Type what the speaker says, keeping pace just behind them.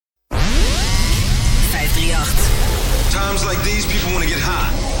Times like these, people want to get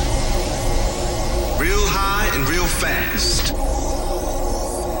high. Real high and real fast.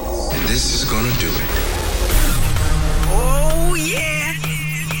 And this is gonna do it. Oh, yeah.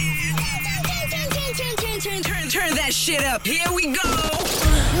 Turn that shit up. Here we go.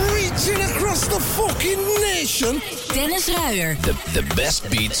 Reaching across the fucking nation. Dennis Ruyer. The best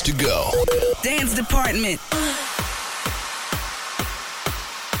beats to go. Dance department.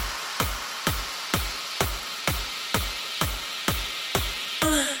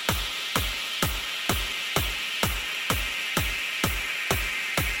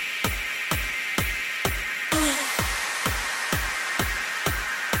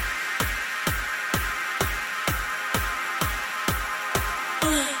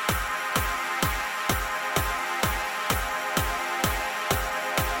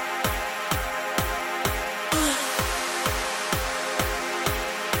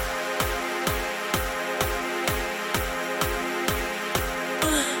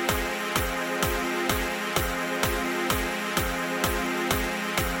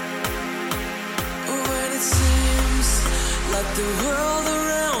 The world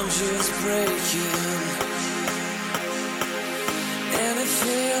around you is breaking, and it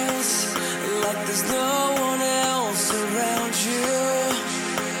feels like there's no one else around you.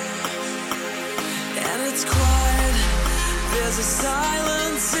 And it's quiet, there's a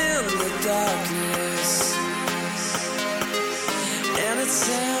silence in the darkness, and it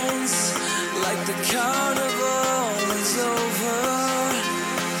sounds like the carnival is over.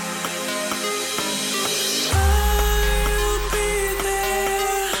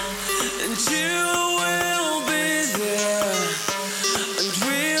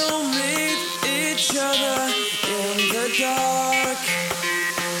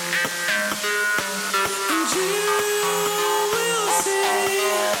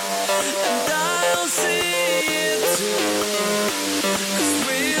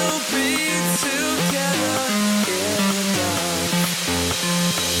 Together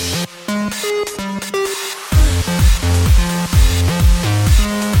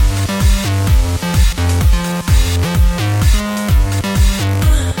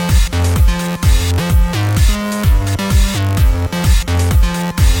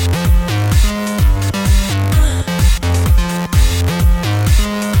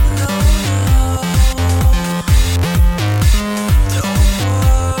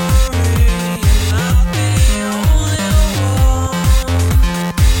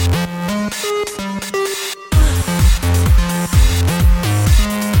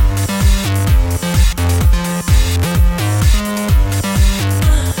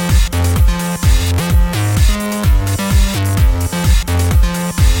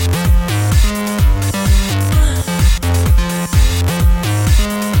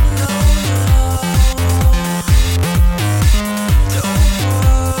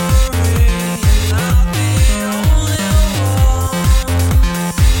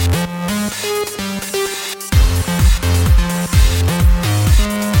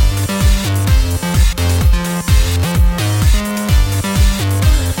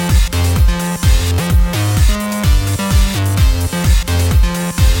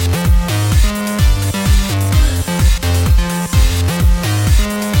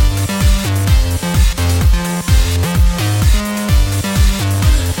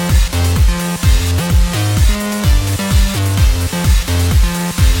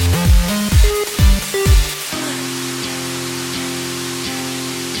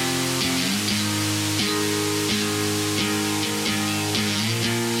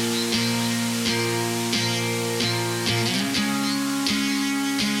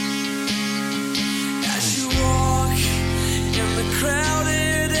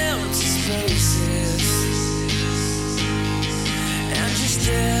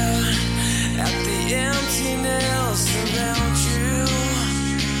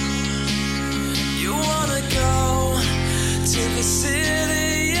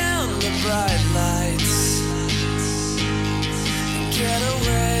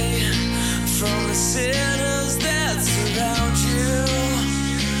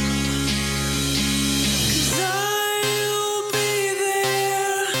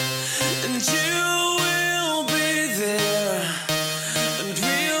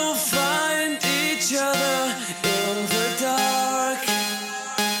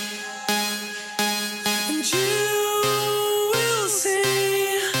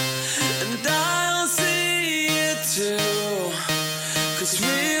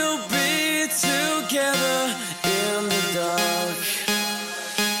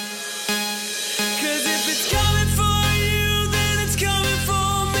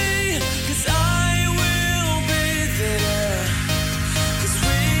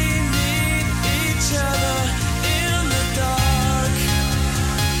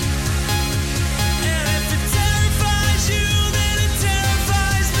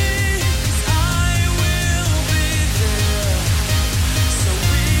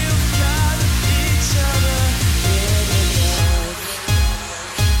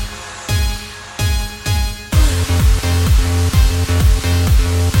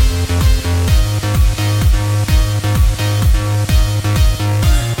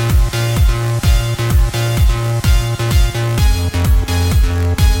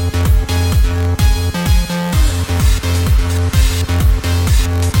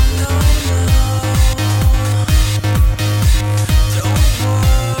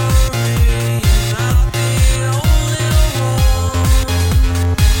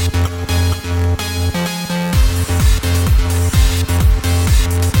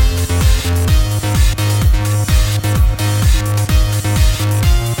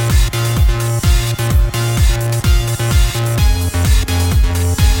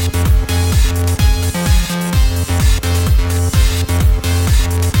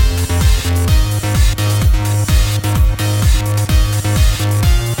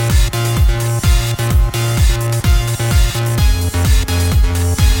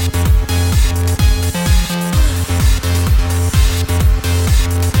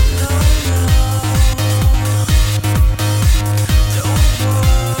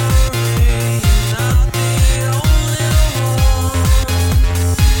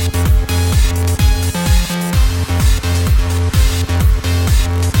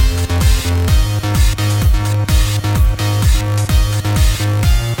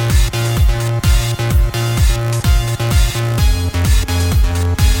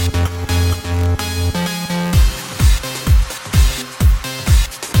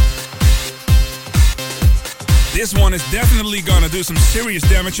This one is definitely gonna do some serious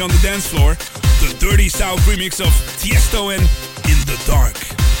damage on the dance floor. The Dirty South remix of Tiesto and In the Dark.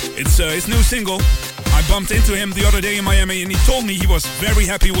 It's his new single. I bumped into him the other day in Miami and he told me he was very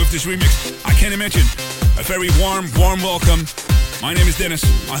happy with this remix. I can imagine. A very warm welcome. My name is Dennis.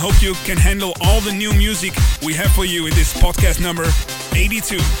 I hope you can handle all the new music we have for you in this podcast number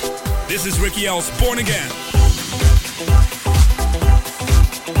 82. This is Ricky L's Born Again.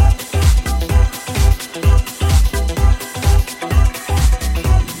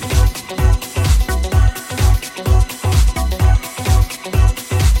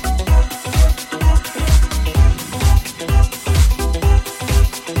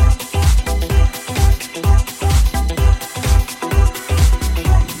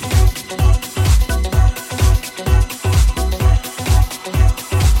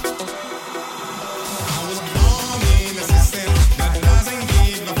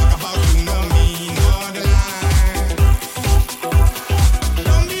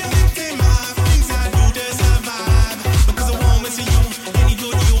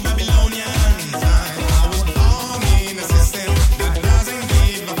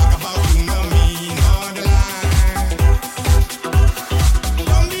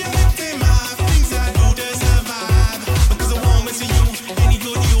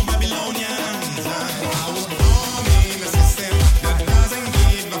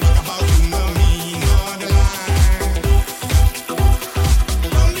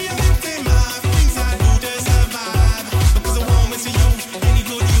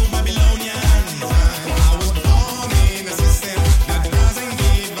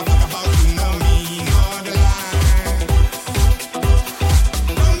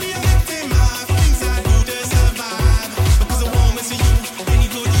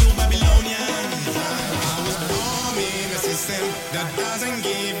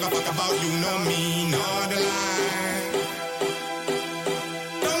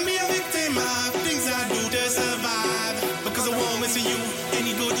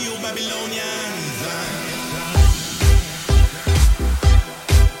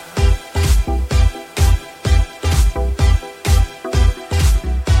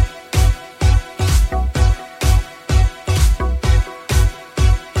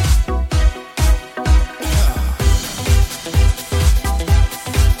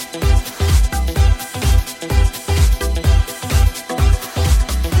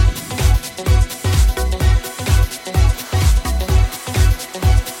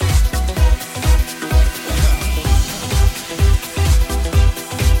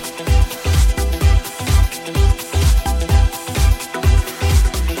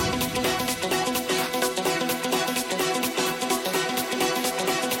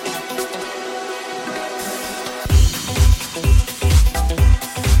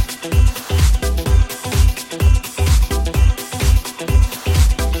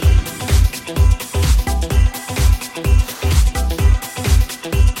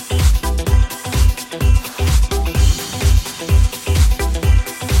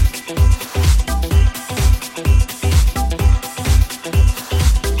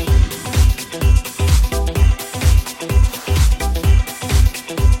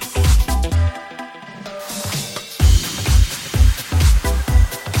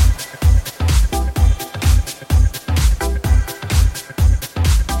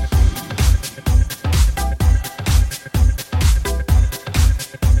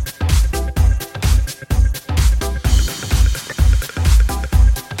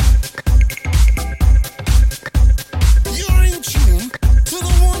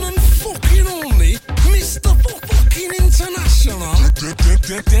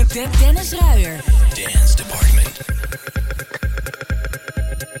 Dennis Ruyer. Dance Department.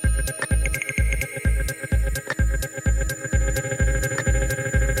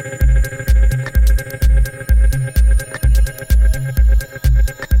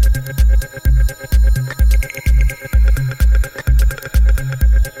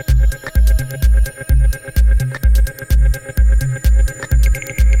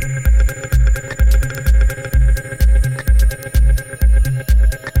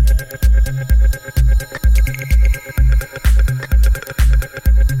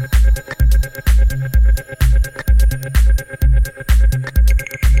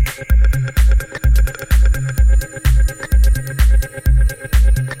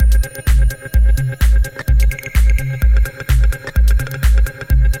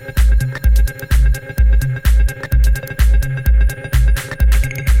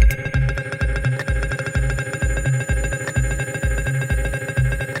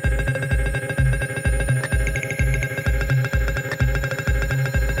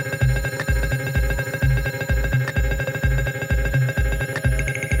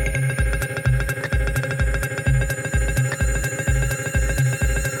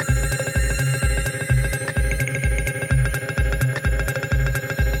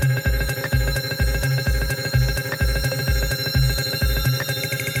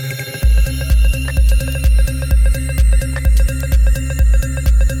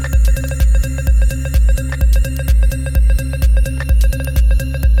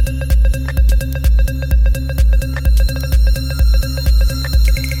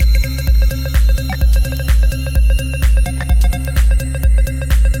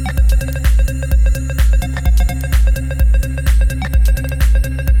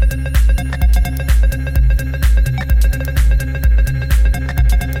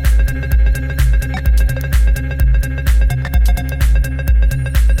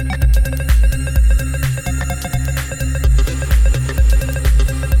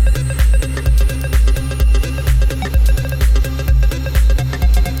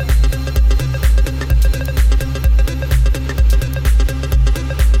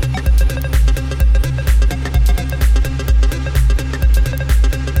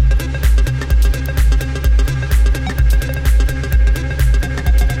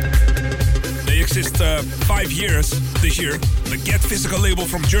 5 years this year. The Get Physical label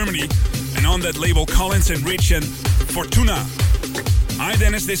from Germany. And on that label, Collins and Rich and Fortuna. Hi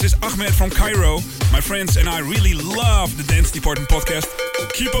Dennis, this is Ahmed from Cairo. My friends and I really love the Dance Department podcast.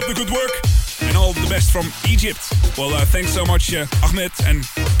 Keep up the good work. And all the best from Egypt. Well, thanks so much, Ahmed, and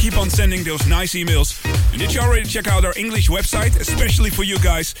keep on sending those nice emails. And did you already check out our English website, especially for you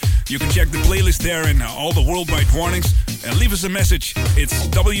guys? You can check the playlist there and all the worldwide warnings. And leave us a message. It's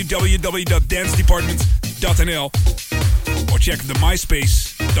www.dancedepartment.nl or check the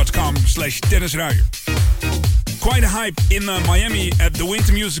myspace.com/Dennis Ruyer. Quite a hype in Miami at the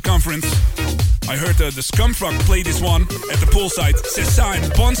Winter Music Conference. I heard the Scumfrog play this one at the poolside. Cessa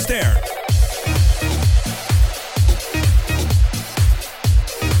and Bon Stair.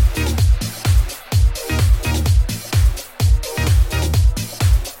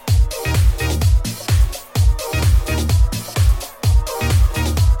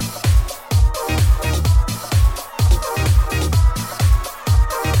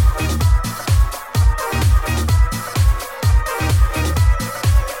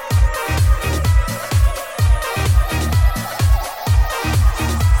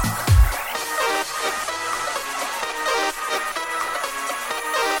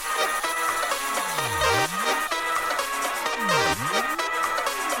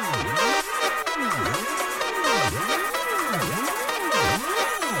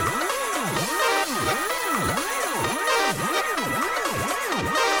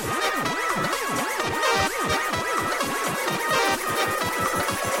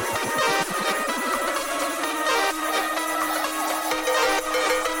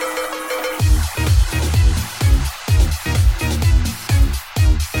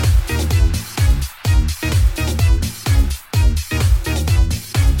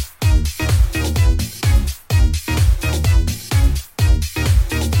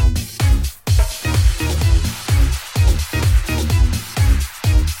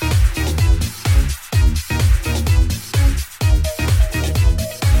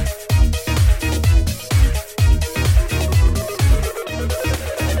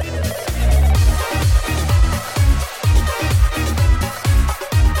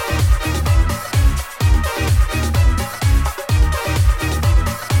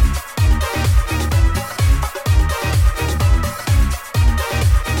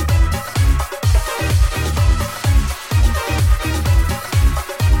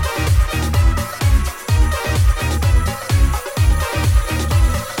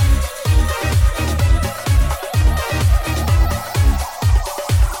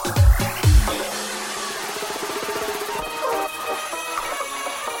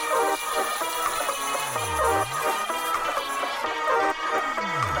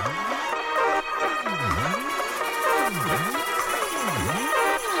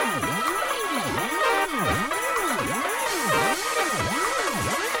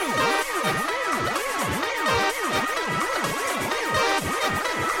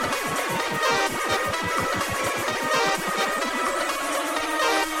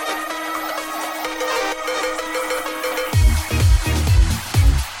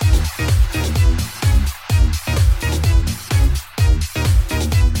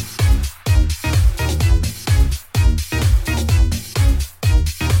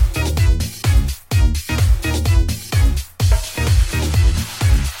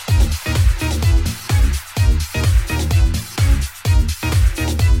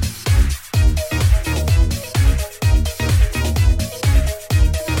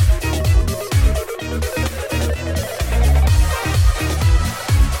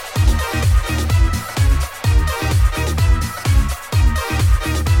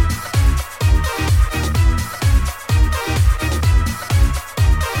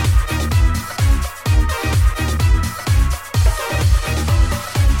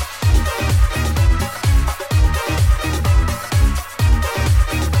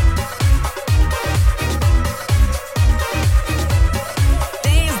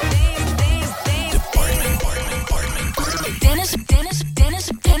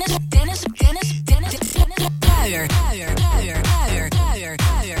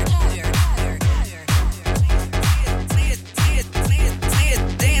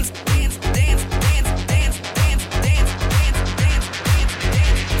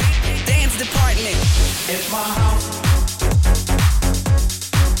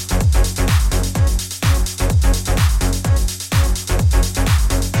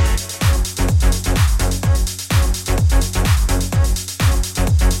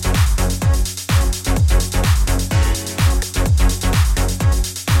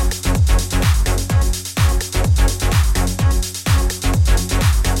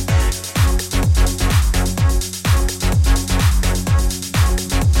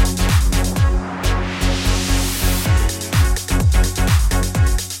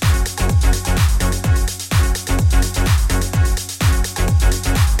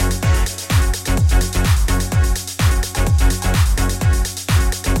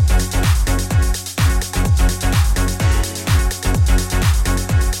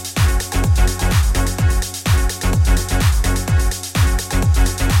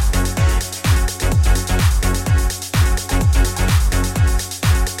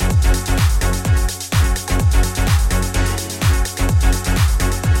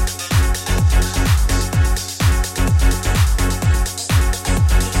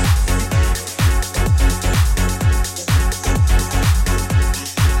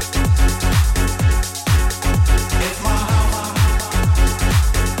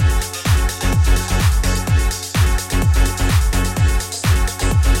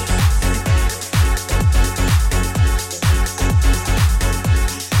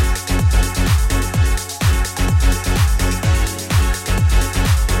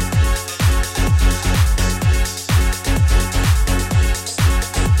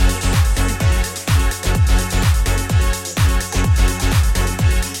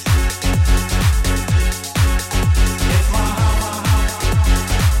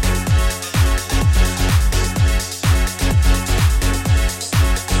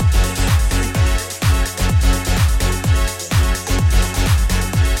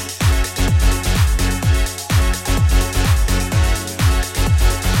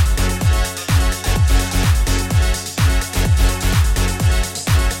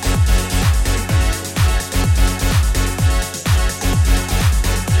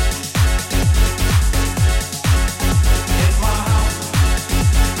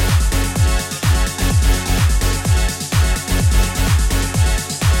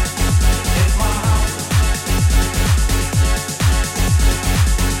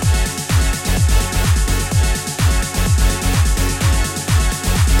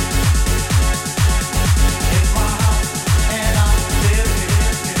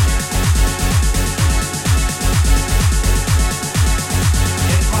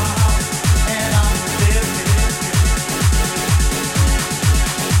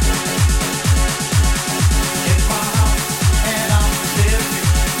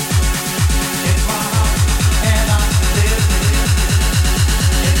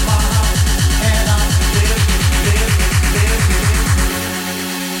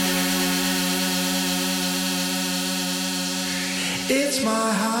 It's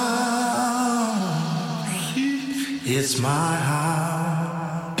my house. It's my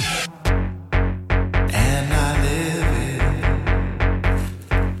house. And I live it.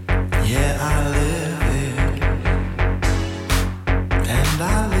 Yeah, I live it. And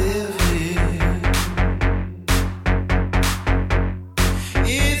I live it.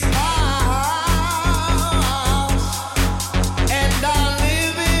 It's my house. And I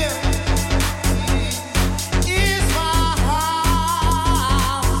live it. It's my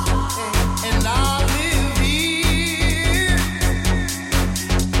house. And I live here.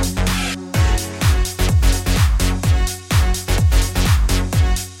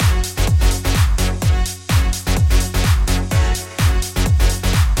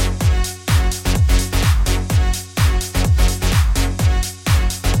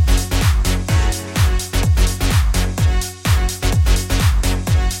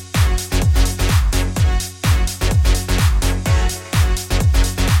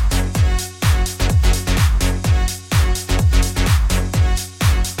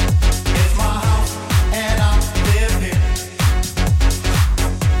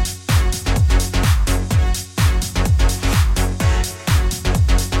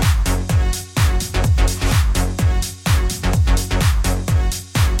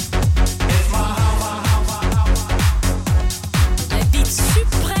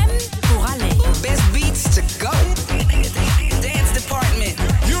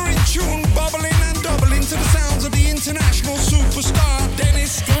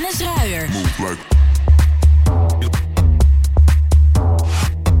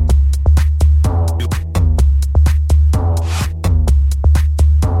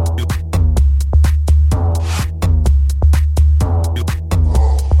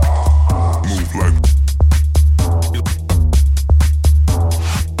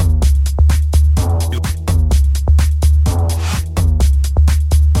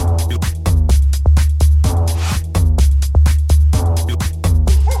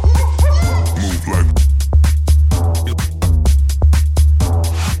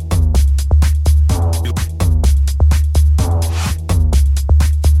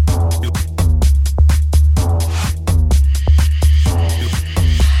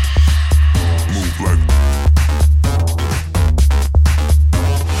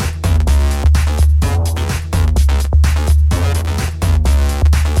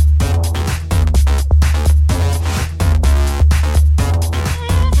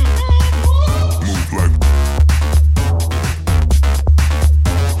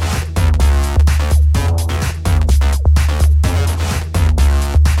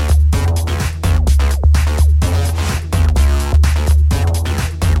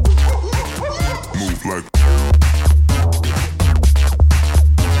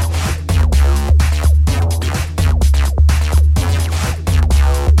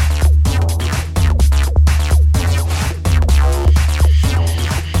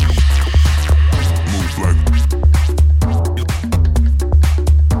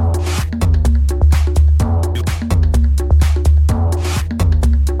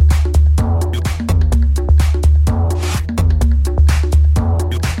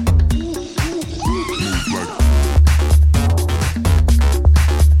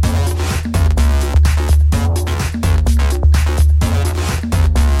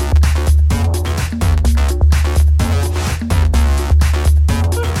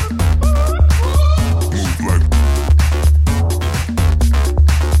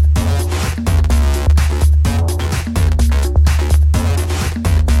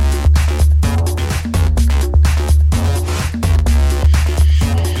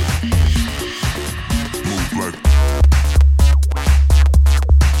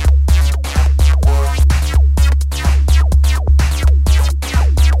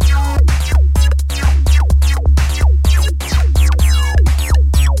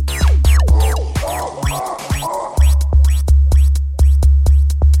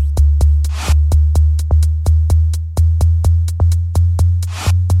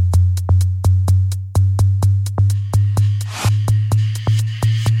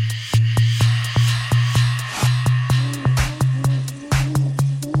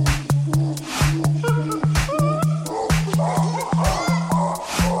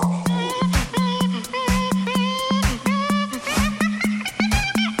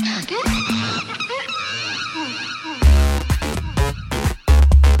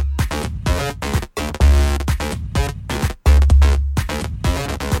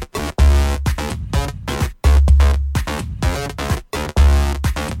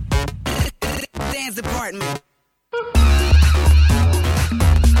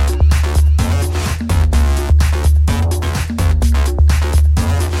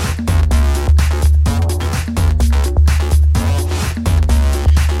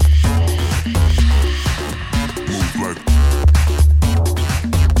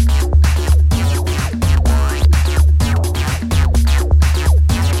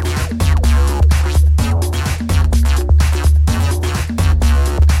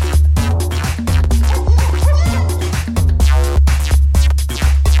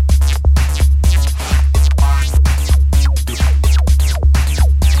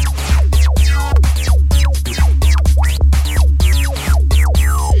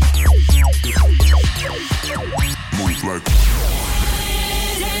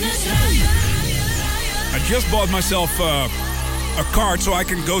 just bought myself a card so I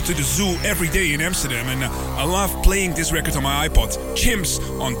can go to the zoo every day in Amsterdam, and I love playing this record on my iPod. Chimps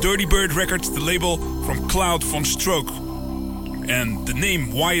on Dirty Bird Records, the label from Cloud von Stroke. And the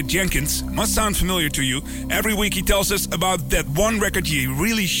name Wyatt Jenkins must sound familiar to you. Every week he tells us about that one record you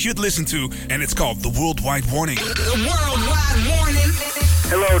really should listen to, and it's called The Worldwide Warning. The Worldwide Warning.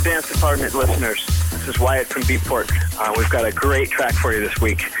 Hello, Dance Department listeners. This is Wyatt from Beatport. We've got a great track for you this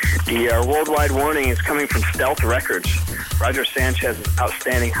week. The Worldwide Warning is coming from Stealth Records, Roger Sanchez's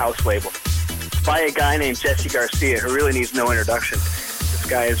outstanding house label. It's by a guy named Jesse Garcia, who really needs no introduction. This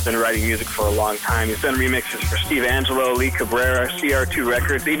guy has been writing music for a long time. He's done remixes for Steve Angelo, Lee Cabrera, CR2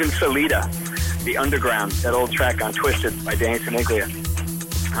 Records, even Salida, The Underground, that old track on Twisted by Danny Tenaglia.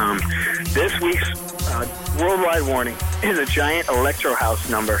 This week's Worldwide Warning is a giant electro house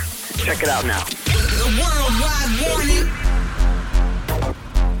number. Check it out now. The Worldwide Warning.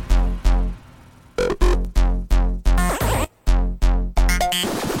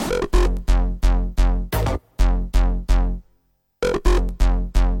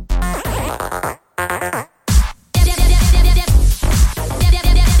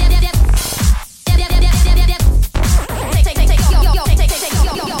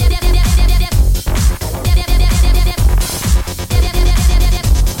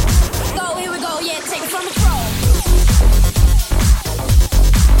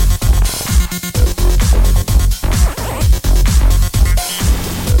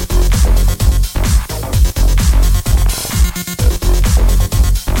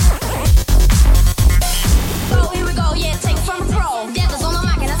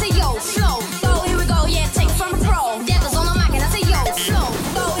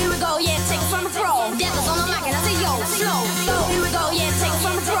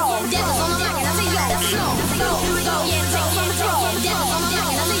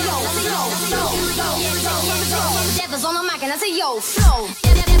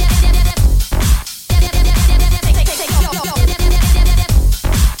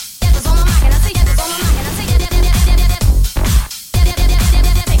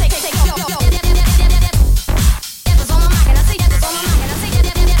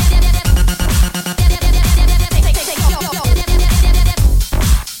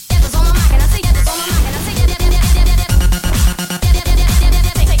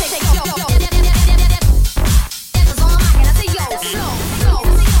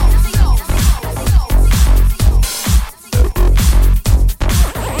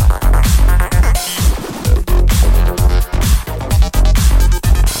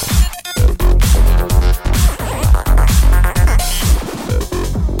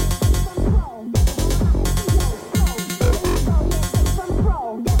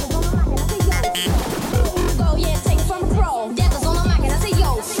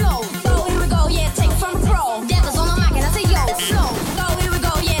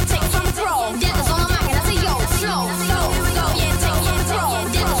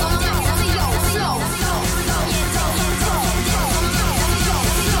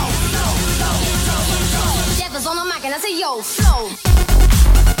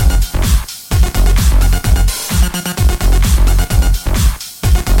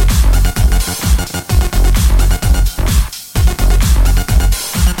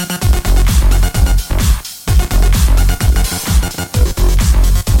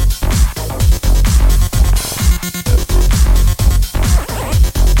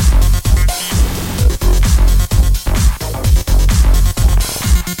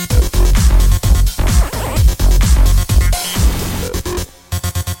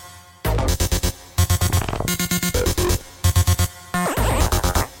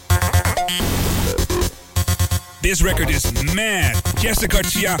 This record is mad. Jesse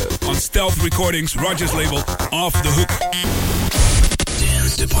Garcia on Stealth Recordings, Roger's label, Off the Hook.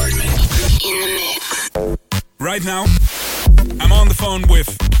 Dance Department. In the mix. Right now, I'm on the phone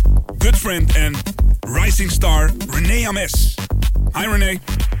with good friend and rising star Rene Amesz. Hi, Rene.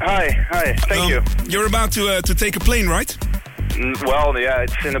 Hi. Thank you. You're about to take a plane, right? Well, yeah,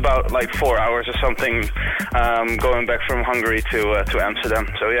 it's in about like 4 hours or something, going back from Hungary to Amsterdam.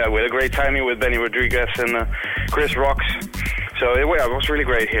 So yeah, we had a great timing with Benny Rodriguez and Chris Rocks. So yeah, it was really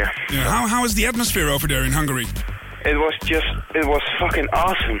great here. Yeah, how is the atmosphere over there in Hungary? It was fucking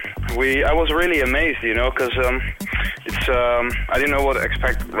awesome. I was really amazed, you know, because it's I didn't know what to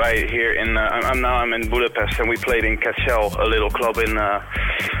expect right here in. I'm in Budapest, and we played in Kecel, a little club in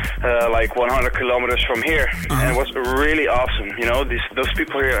like 100 kilometers from here, and it was really awesome. You know, those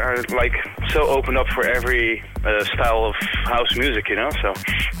people here are like so open up for every style of house music, you know. So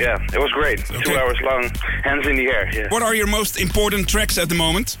yeah, it was great. Okay. 2 hours long, hands in the air. Yeah. What are your most important tracks at the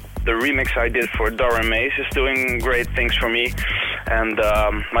moment? the remix I did for Rene Amesz is doing great things for me. And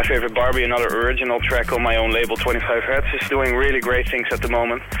my favorite Barbie, another original track on my own label, 25 Hertz, is doing really great things at the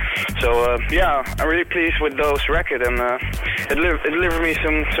moment. So yeah, I'm really pleased with those records, and it delivered me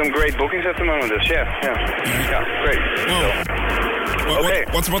some great bookings at the moment. So, yeah, great. Whoa. So, okay.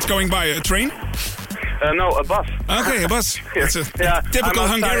 What's going by? A train? No, a bus. Okay, a bus. It's a typical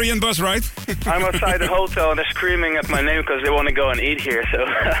Hungarian bus, right? I'm outside the hotel and they're screaming at my name because they want to go and eat here. So.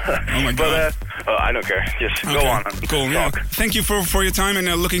 Oh my God. But I don't care. Just go on. And cool. talk. Yeah. Thank you for your time, and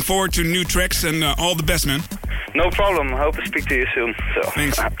looking forward to new tracks, and all the best, man. No problem. I hope to speak to you soon. So.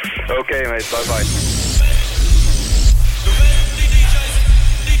 Thanks. Okay, mate. Bye bye.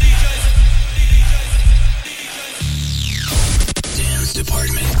 Dance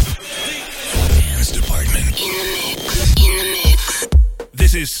Department. Dance Department. In the mix.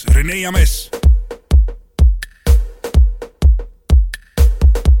 This is Rene Amesz.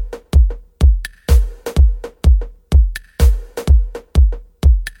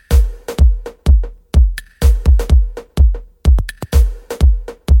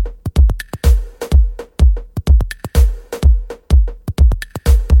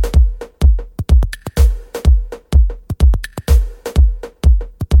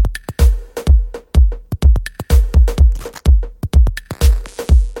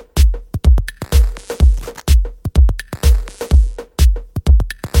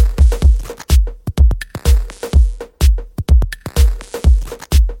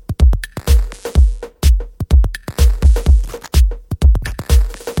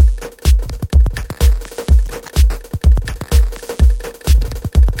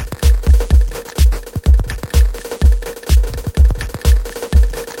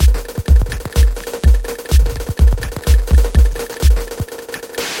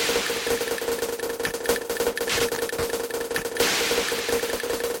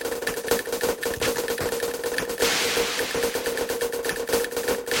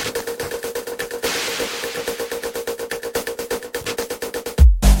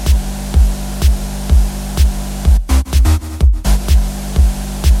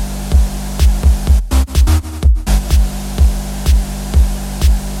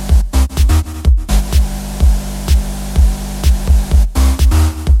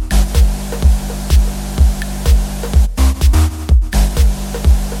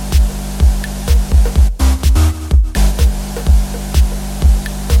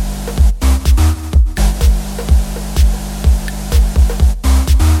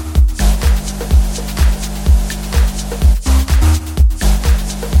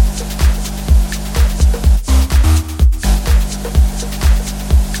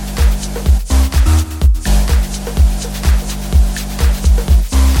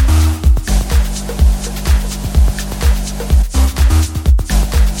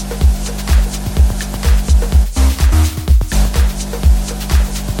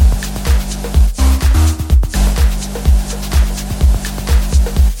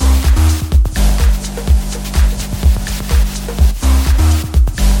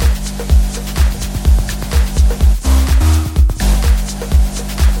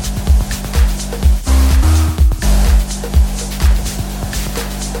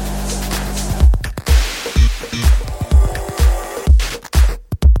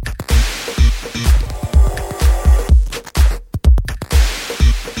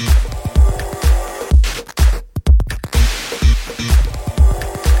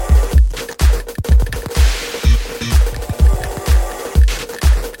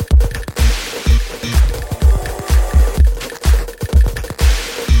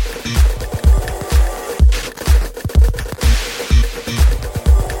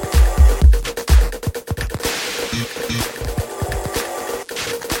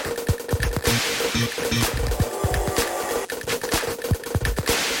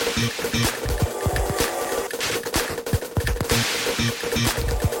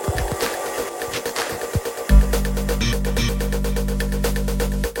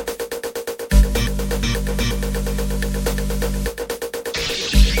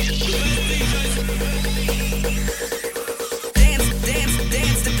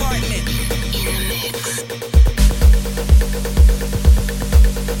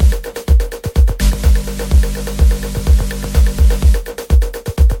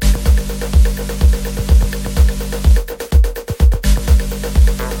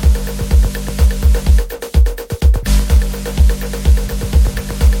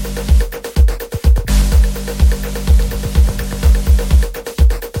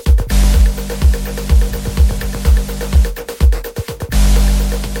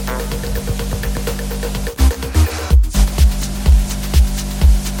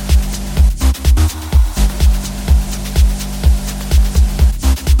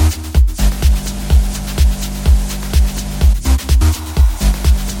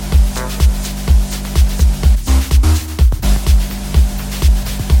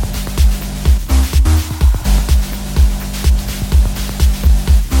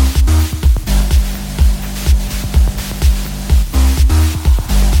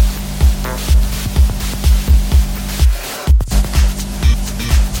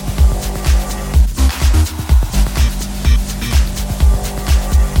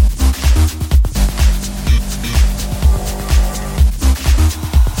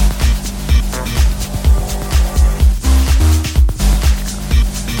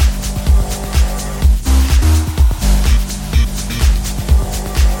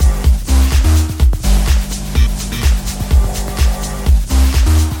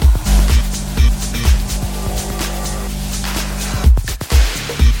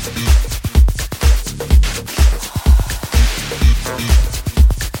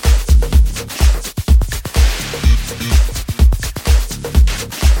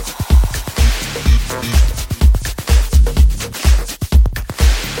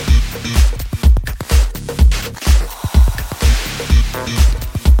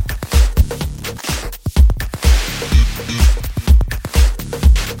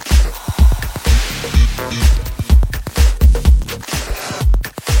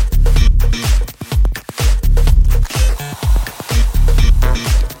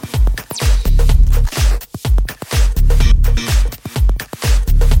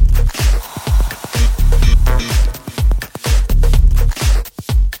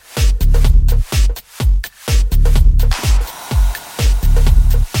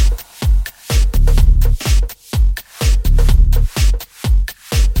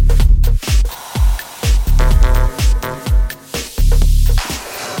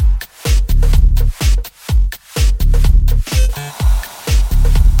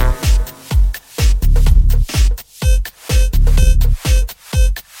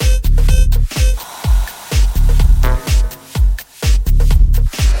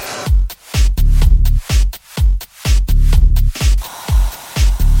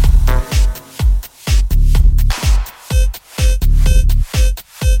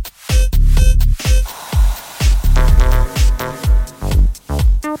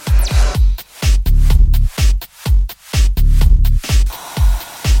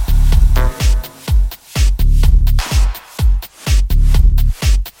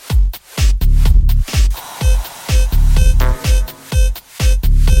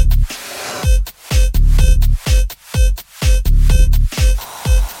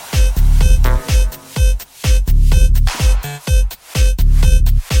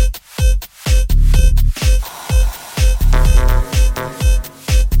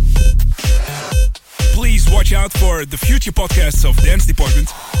 watch out for the future podcasts of Dance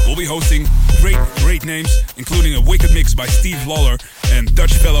Department. We'll be hosting great names, including a wicked mix by Steve Lawler and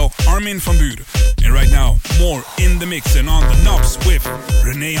Dutch fellow Armin van Buren. And right now, more in the mix and on the knobs with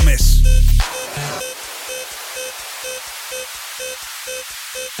Rene Amesz.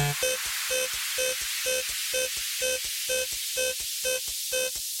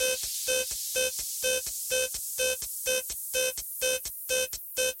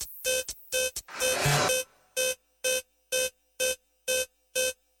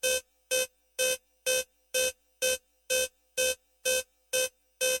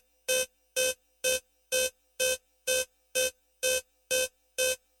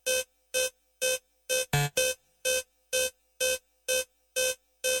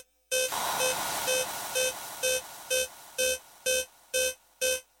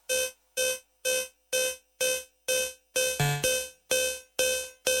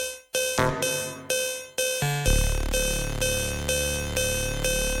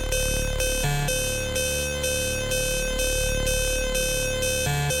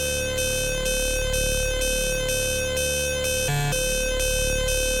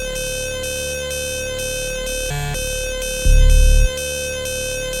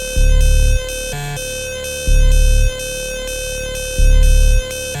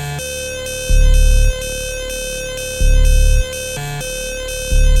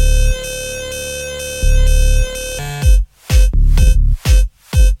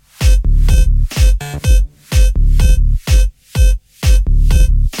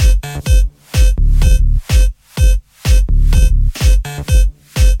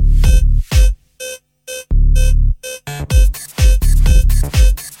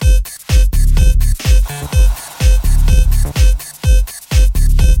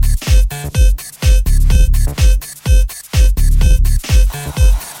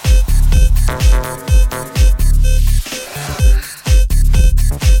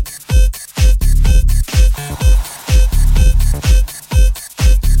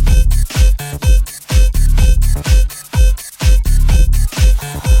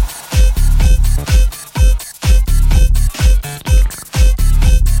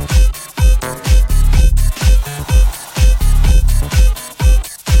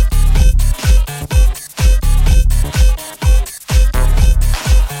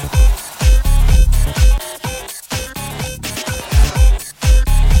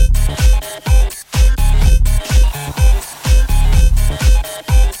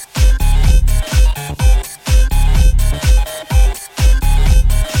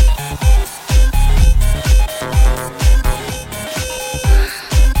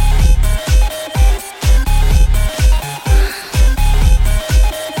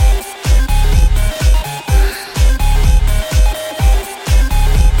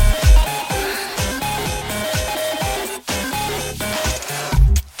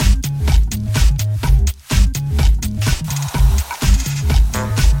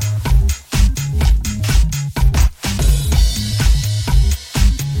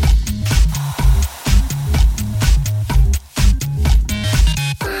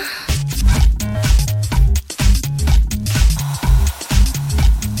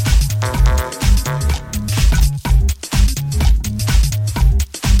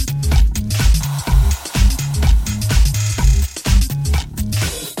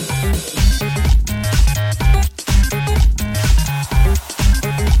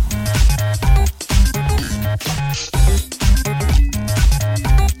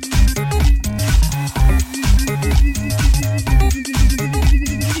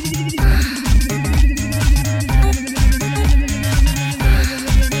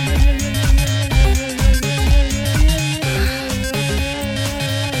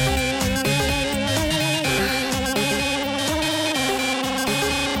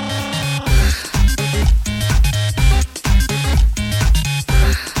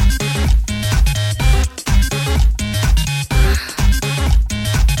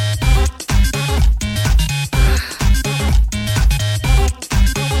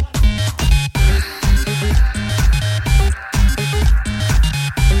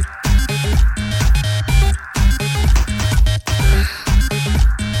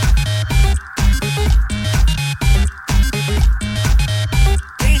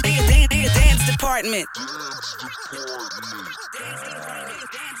 Department.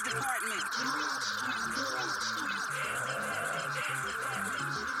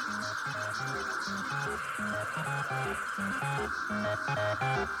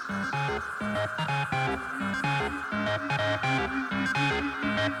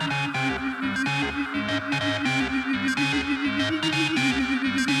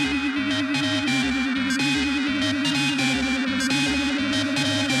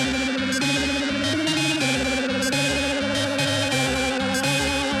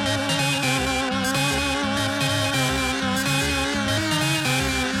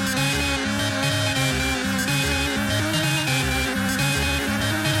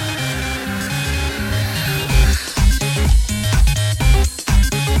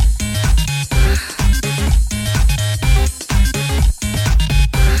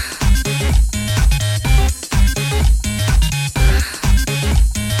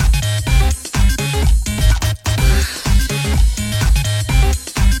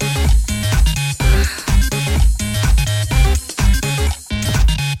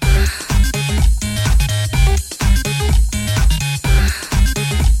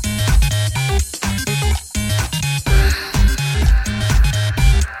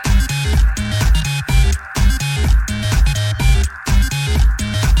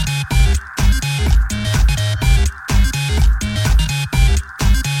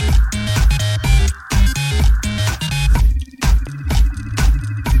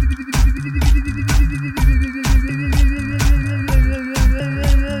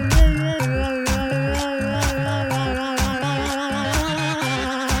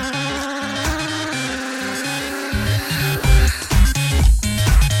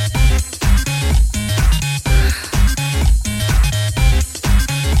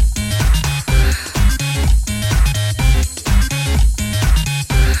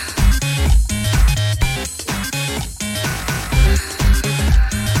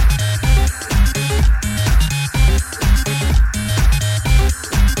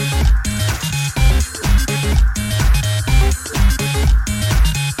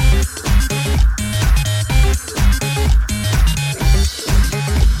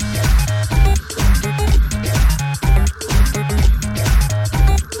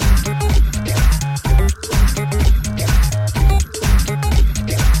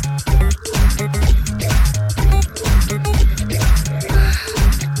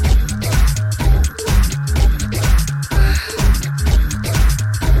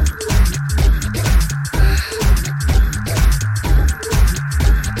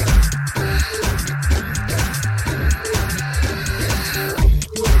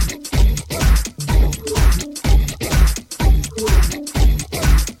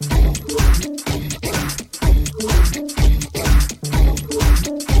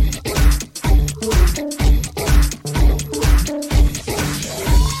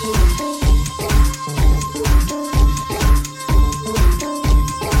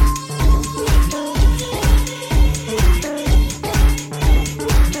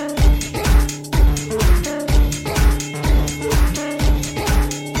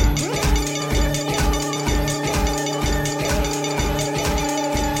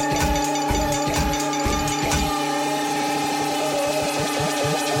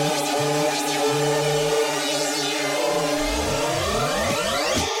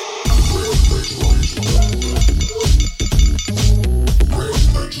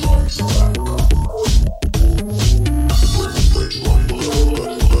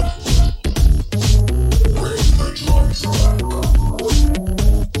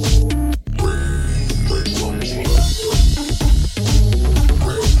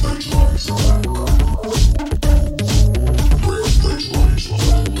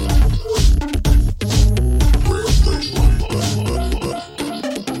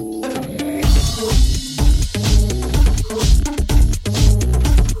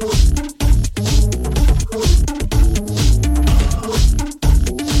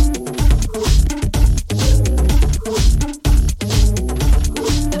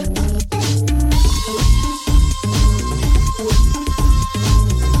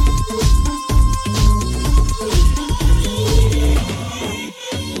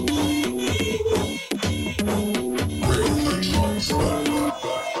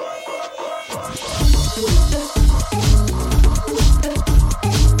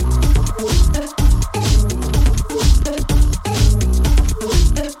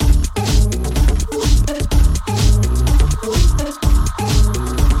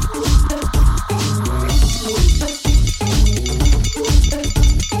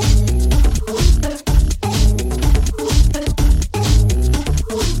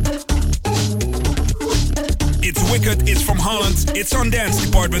 It's on Dance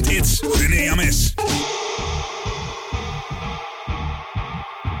Department. It's Rene Amesz.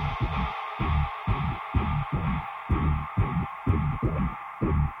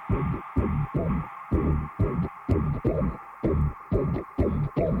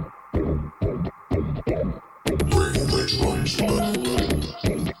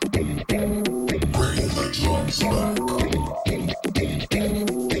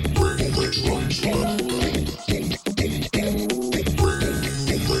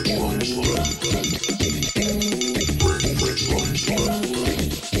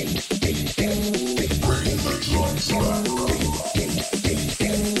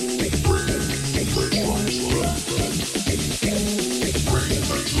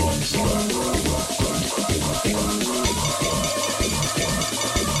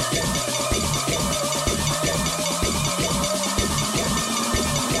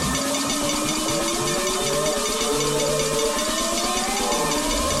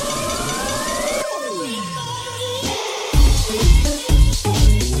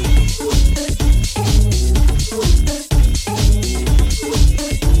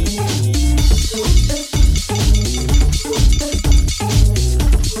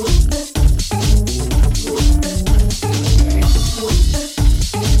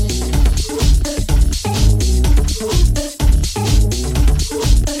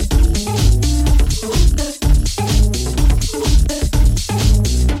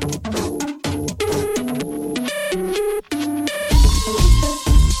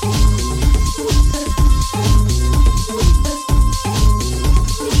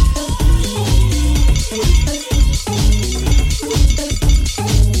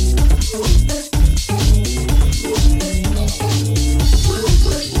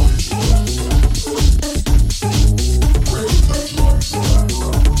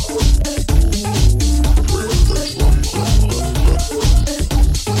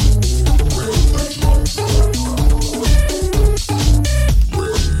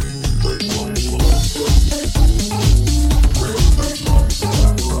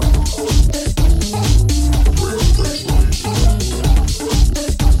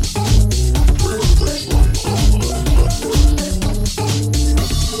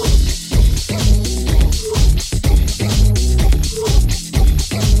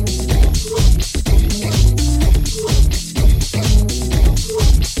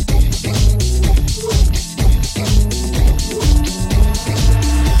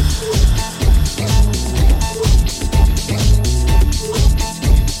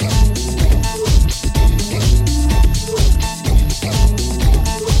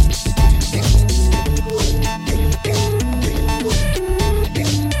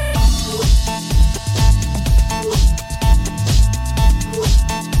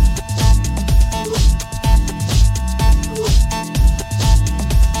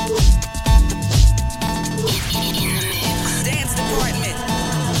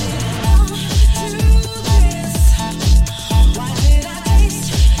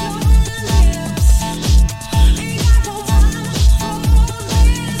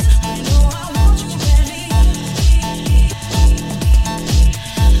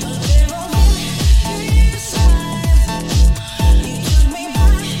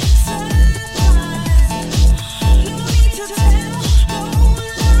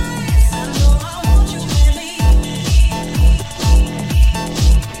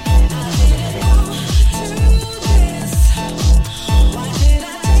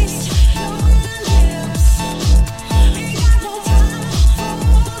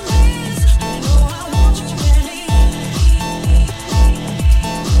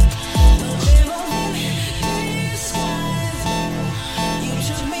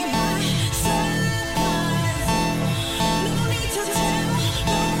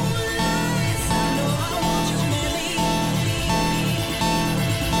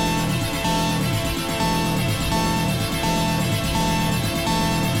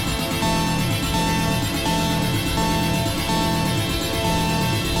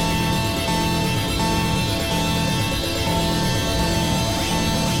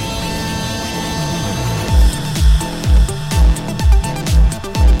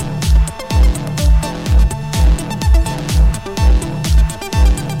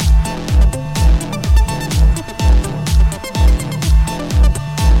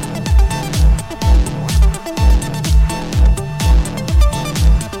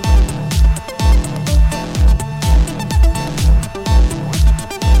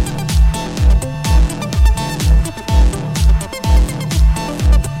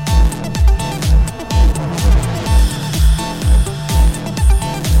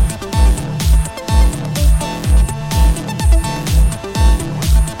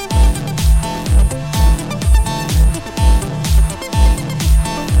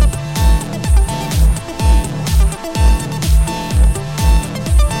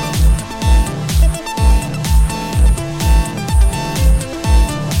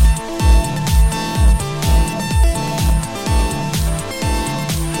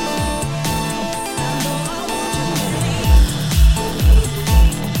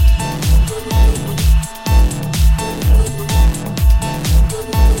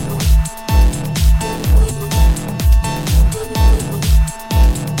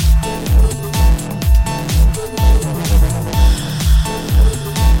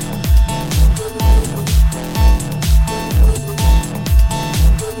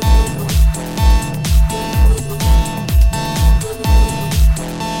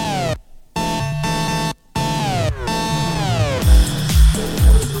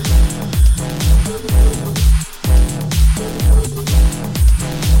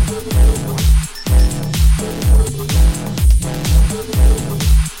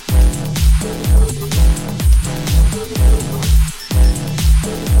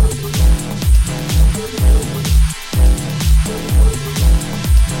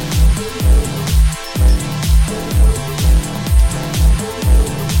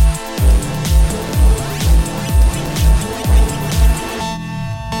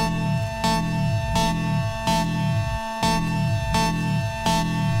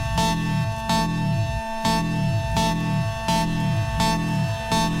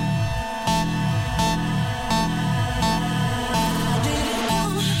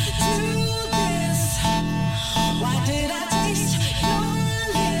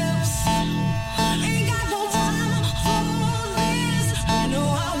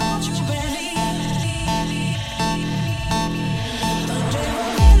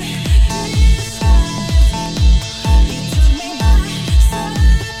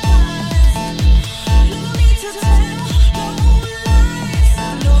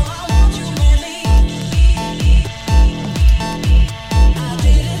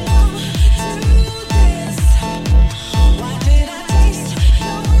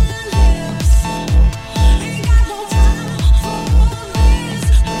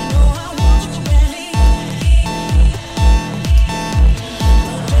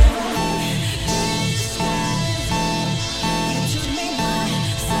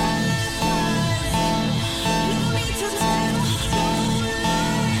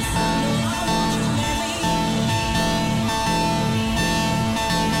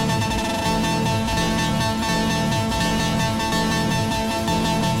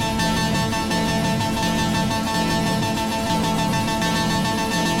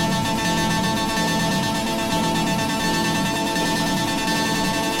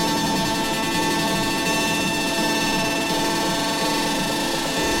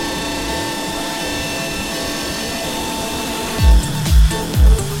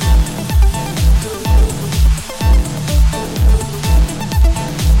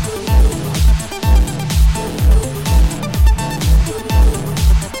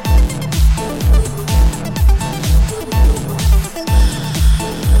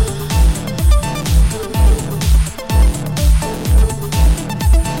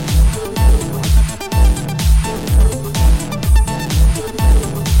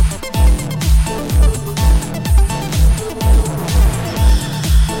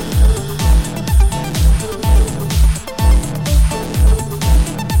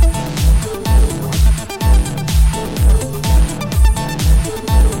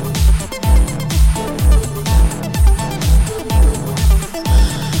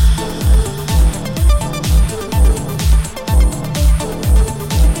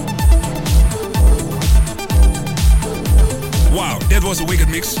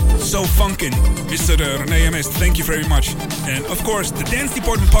 so funkin'. Mr. Rene Amesz, thank you very much. And of course, the Dance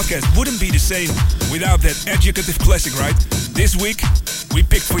Department podcast wouldn't be the same without that educative classic, right? This week, we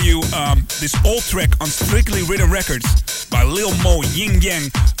picked for you this old track on Strictly Rhythm Records by Lil Mo Ying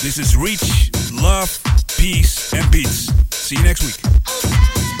Yang. This is Reach, Love, Peace, and Beats. See you next week.